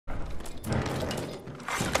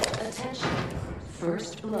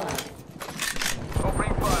First blood.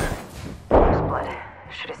 Opening fire. First blood.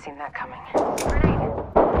 Should have seen that coming. Grenade.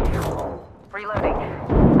 Reloading.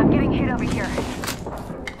 I'm getting hit over here.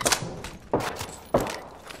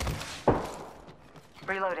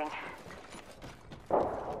 Reloading.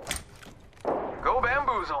 Go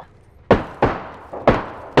bamboozle.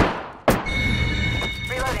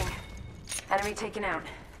 Reloading. Enemy taken out.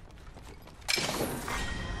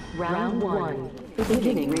 Round 1.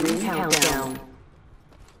 Beginning ring countdown.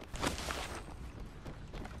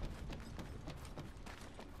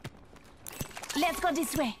 Let's go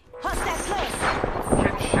this way. Hostile close.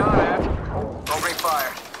 Getting shot at. Opening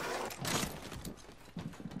fire.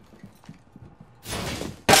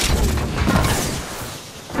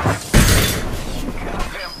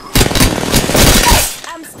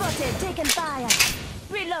 I'm spotted. Taking fire.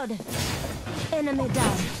 Reload. Enemy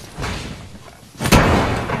down.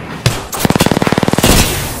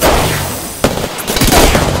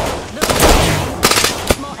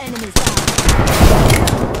 More enemies down.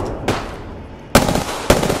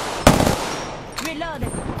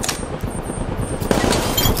 Reloading.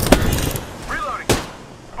 Reloading.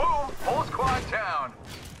 Boom. Whole squad down.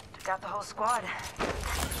 Took out the whole squad.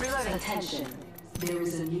 Reloading. Attention. There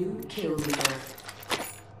is a new kill leader.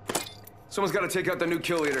 Someone's got to take out the new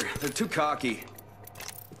kill leader. They're too cocky.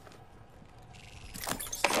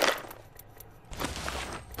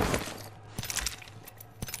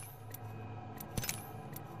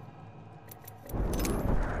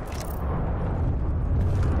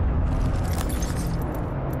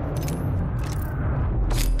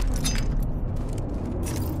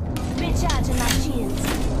 Recharging my shields.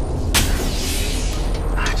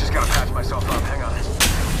 I just gotta patch myself up. Hang on.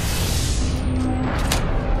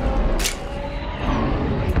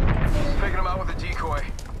 Taking him out with a decoy.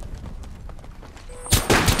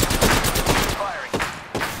 Firing.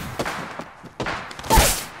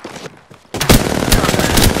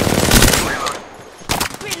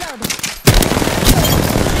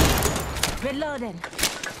 Reloading. Reloading.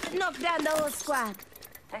 Knock down the whole squad.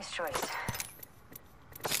 Nice choice.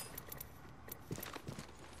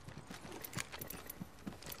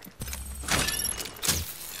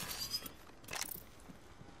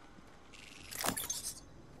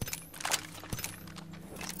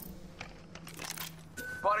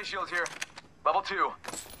 Body shield here. Level 2.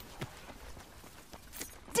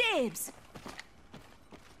 Dibs.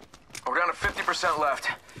 We're down to 50% left.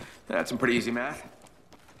 That's some pretty easy math.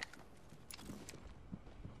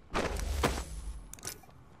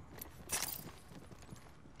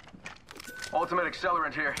 Ultimate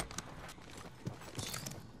accelerant here.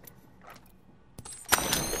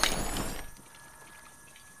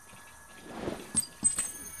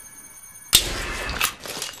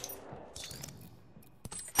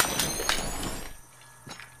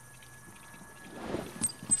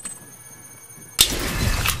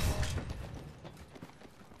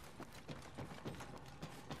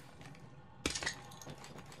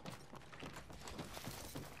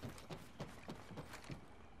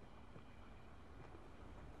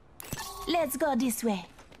 Let's go this way.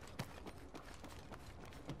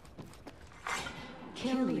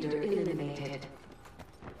 Kill leader eliminated.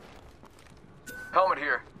 Helmet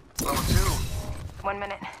here. Level 2. 1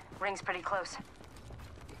 minute. Ring's pretty close.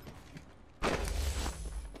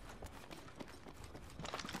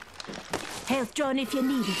 Health drone if you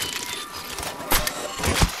need it.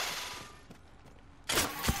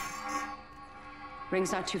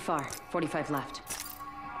 Ring's not too far. 45 left.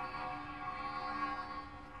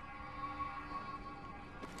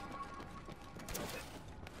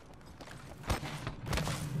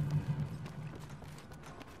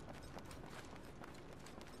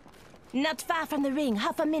 Not far from the ring.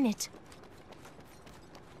 Half a minute.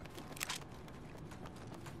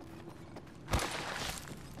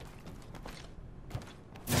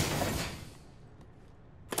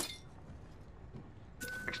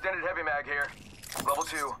 Extended heavy mag here. Level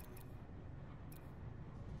 2.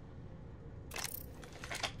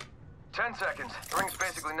 10 seconds. The ring's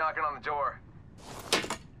basically knocking on the door.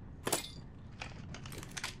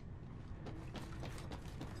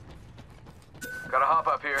 Gotta hop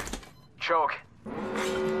up here. Choke.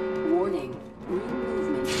 Warning. Ring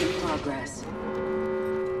movement in progress.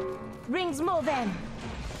 Rings moving.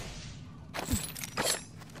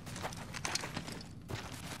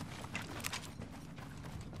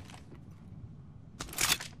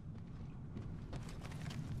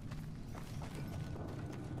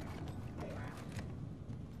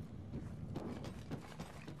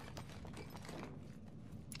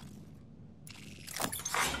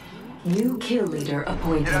 New kill leader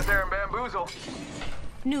appointed. Get out there and bamboozle.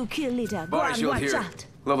 New kill leader. Go Body on, shield watch here. out.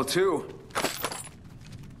 Level 2.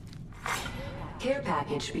 Care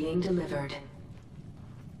package being delivered.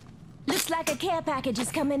 Looks like a care package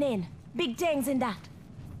is coming in. Big things in that.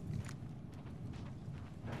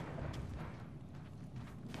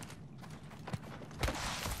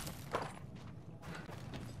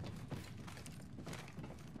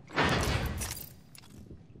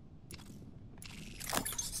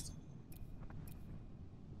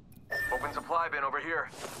 Open supply bin over here.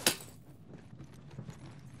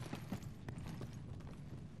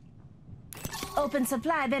 Open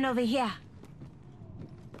supply bin over here.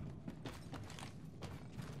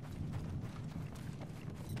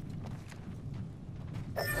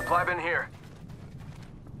 Supply bin here.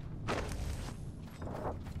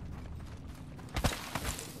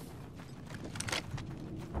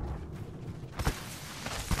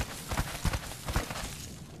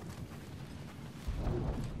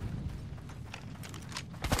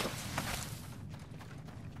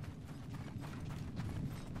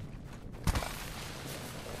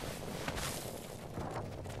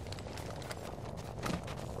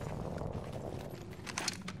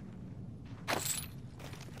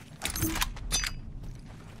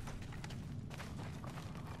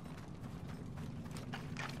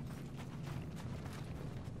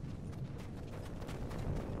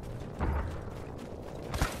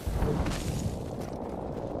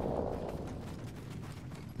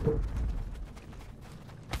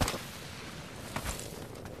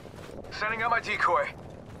 Sending out my decoy.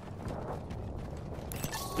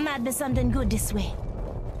 Might be something good this way.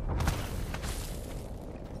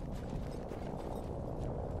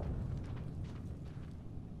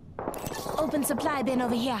 Open supply bin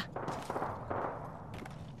over here.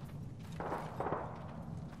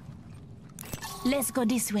 Let's go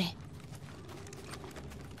this way.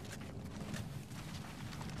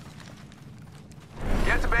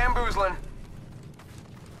 Get to bamboozling.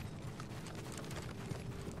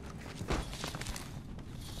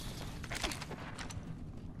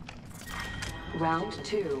 Round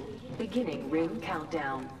 2. Beginning ring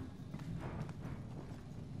countdown.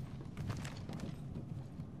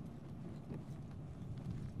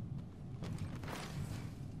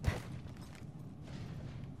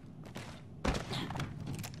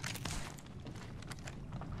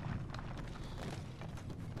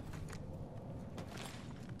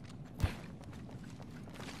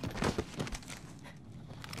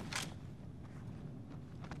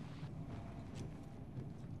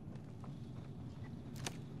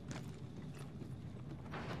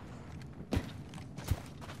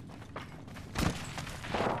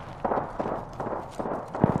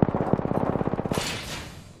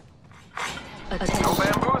 No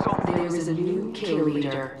bamboozle. There is a new kill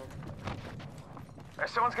leader. Hey,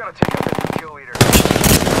 someone's got to take out this kill leader.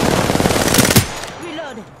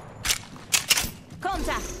 Reload.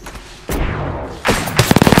 Contact.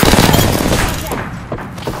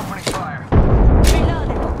 Opening fire. Reload.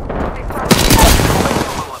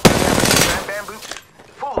 Bamboo.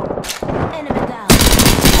 Full. Enemy down.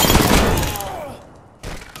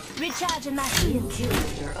 Recharging my shield.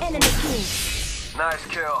 Enemy killed. Nice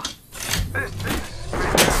kill. This is pretty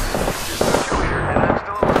good. Just a kill leader, and I'm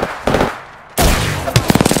still alive.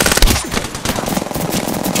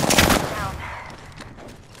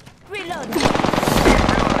 Reload.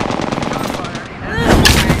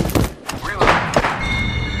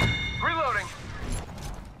 Reloading.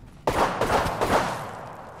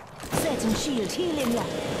 Setting shield. Healing ya.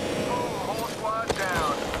 Whole squad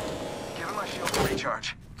down. Giving my shield a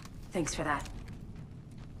recharge. Thanks for that.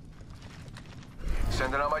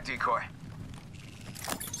 Sending out my decoy.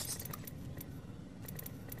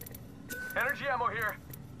 Energy ammo here.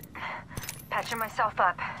 Patching myself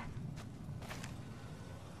up.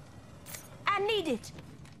 I need it.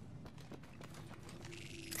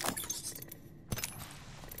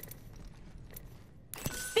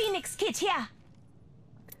 Phoenix kit here.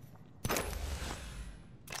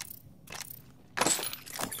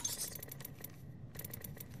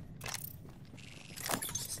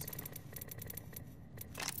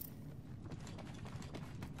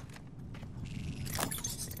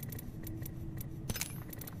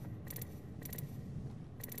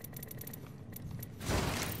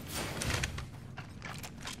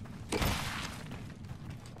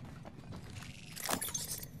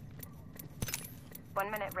 One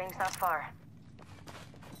minute, ring's not far.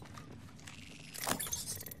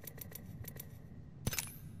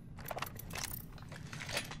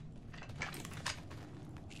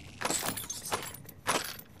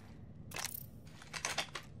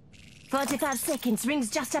 "45 seconds. Ring's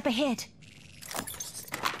just up ahead."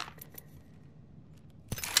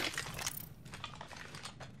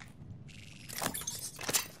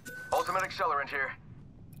 Ultimate accelerant here.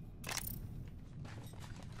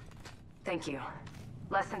 Thank you.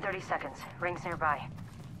 Less than 30 seconds. Ring's nearby.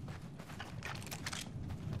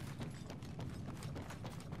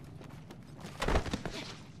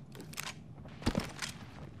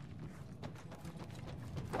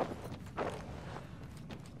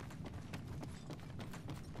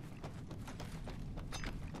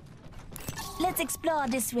 Let's explore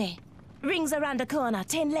this way. Rings around the corner,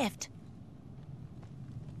 10 left.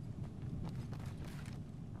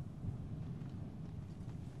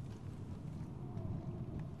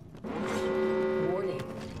 Warning.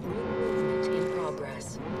 Ring movement in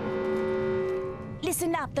progress.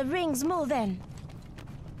 Listen up, the ring's moving.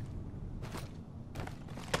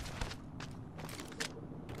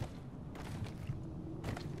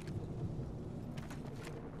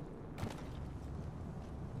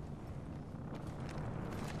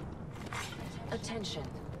 Attention.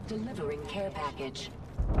 Delivering care package.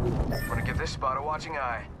 Wanna give this spot a watching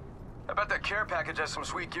eye. I bet that care package has some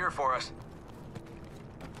sweet gear for us.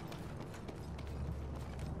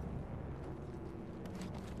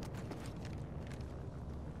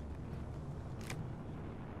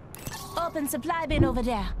 Open supply bin over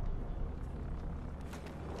there.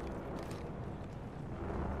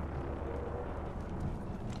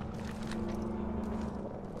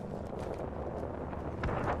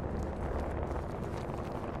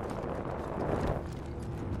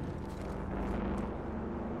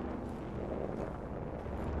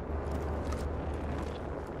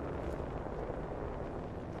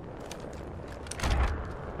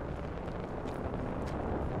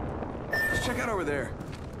 Let's check out over there.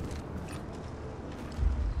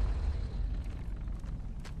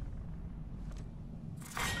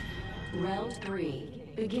 Round 3.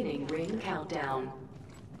 Beginning ring countdown.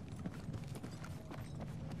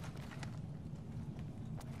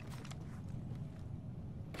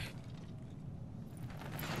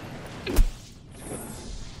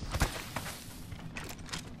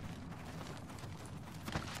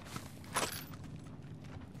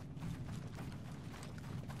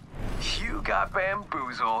 You got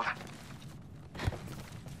bamboozled.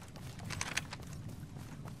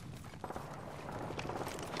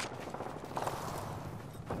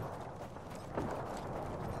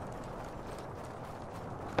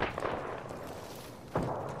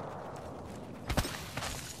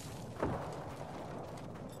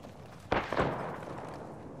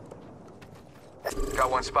 Got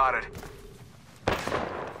one spotted.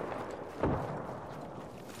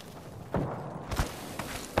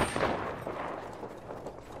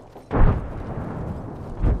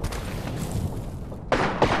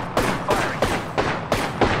 Firing.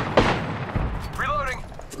 Reloading.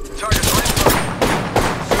 Target's right.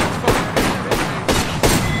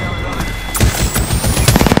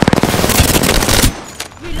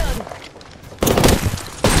 Reload.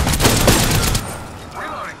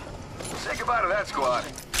 Reloading. Say goodbye to that squad.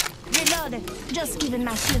 Reloaded. Just giving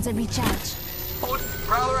my shields a recharge. Hold.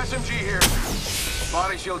 Prowler SMG here.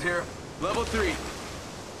 Body shield here. Level 3.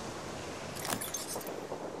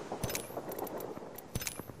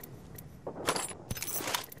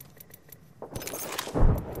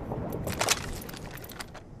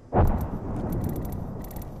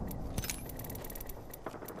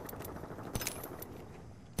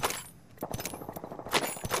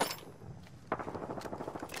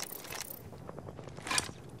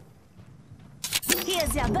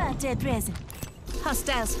 Here's your birthday present.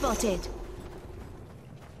 Hostile spotted.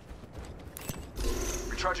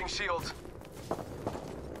 Recharging shields.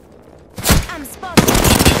 I'm spotted.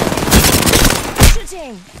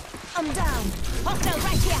 Shooting. I'm down. Hostile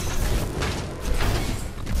right here.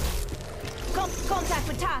 Contact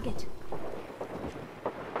with target.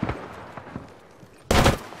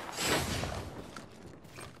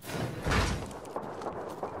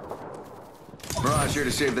 Mirage here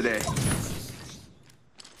to save the day.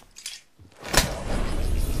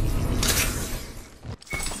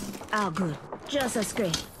 Oh, good. Just as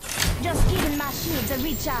great. Just giving my shields a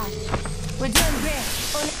recharge. We're doing great.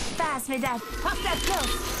 Only fast with that. Hostile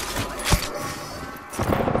close.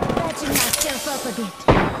 Patching myself up a bit.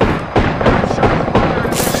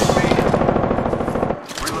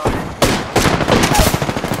 Reloading.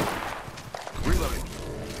 Reloading.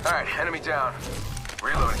 All right, enemy down.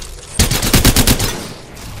 Reloading.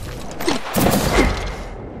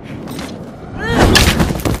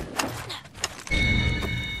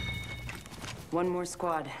 One more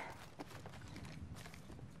squad.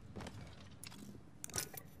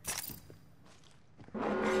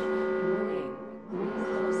 Warning. Ring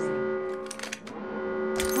closing.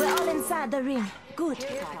 We're all inside the ring. Good.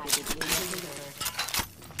 Care package being delivered.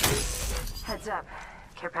 Heads up.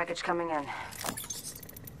 Care package coming in.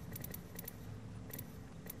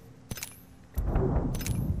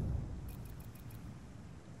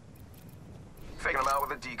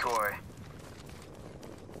 decoy.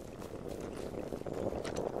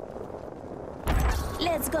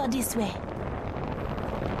 Let's go this way.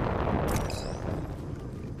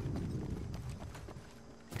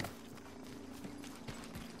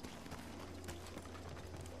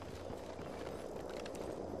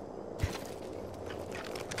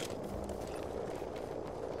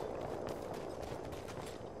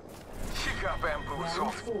 She got bamboozled.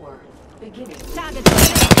 Round 4. Beginning. Target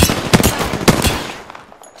spotted.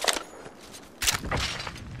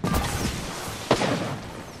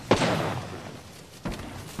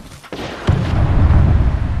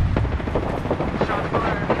 Shots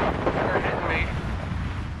fired. They're hitting me.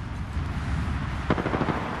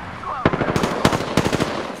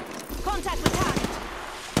 Contact with target.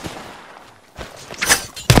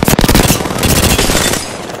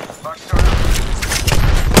 Box started.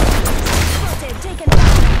 Spotted. Taken down.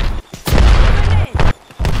 Grenade.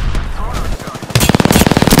 Corner shot.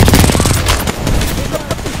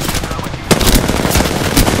 Reloading.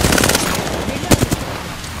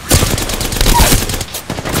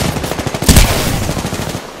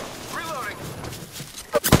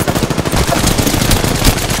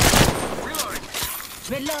 Reloading.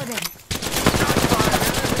 Reloading. Shots fired.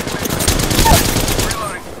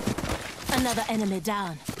 Reloading. Another enemy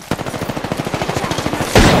down.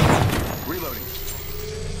 Reloading.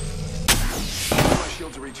 My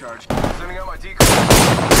shields are recharged. Sending out my decoy.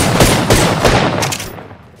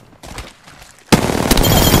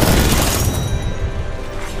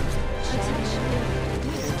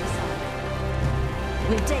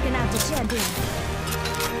 We've taken out the champion.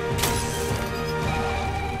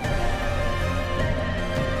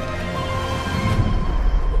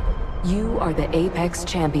 You are the Apex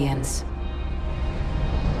Champions.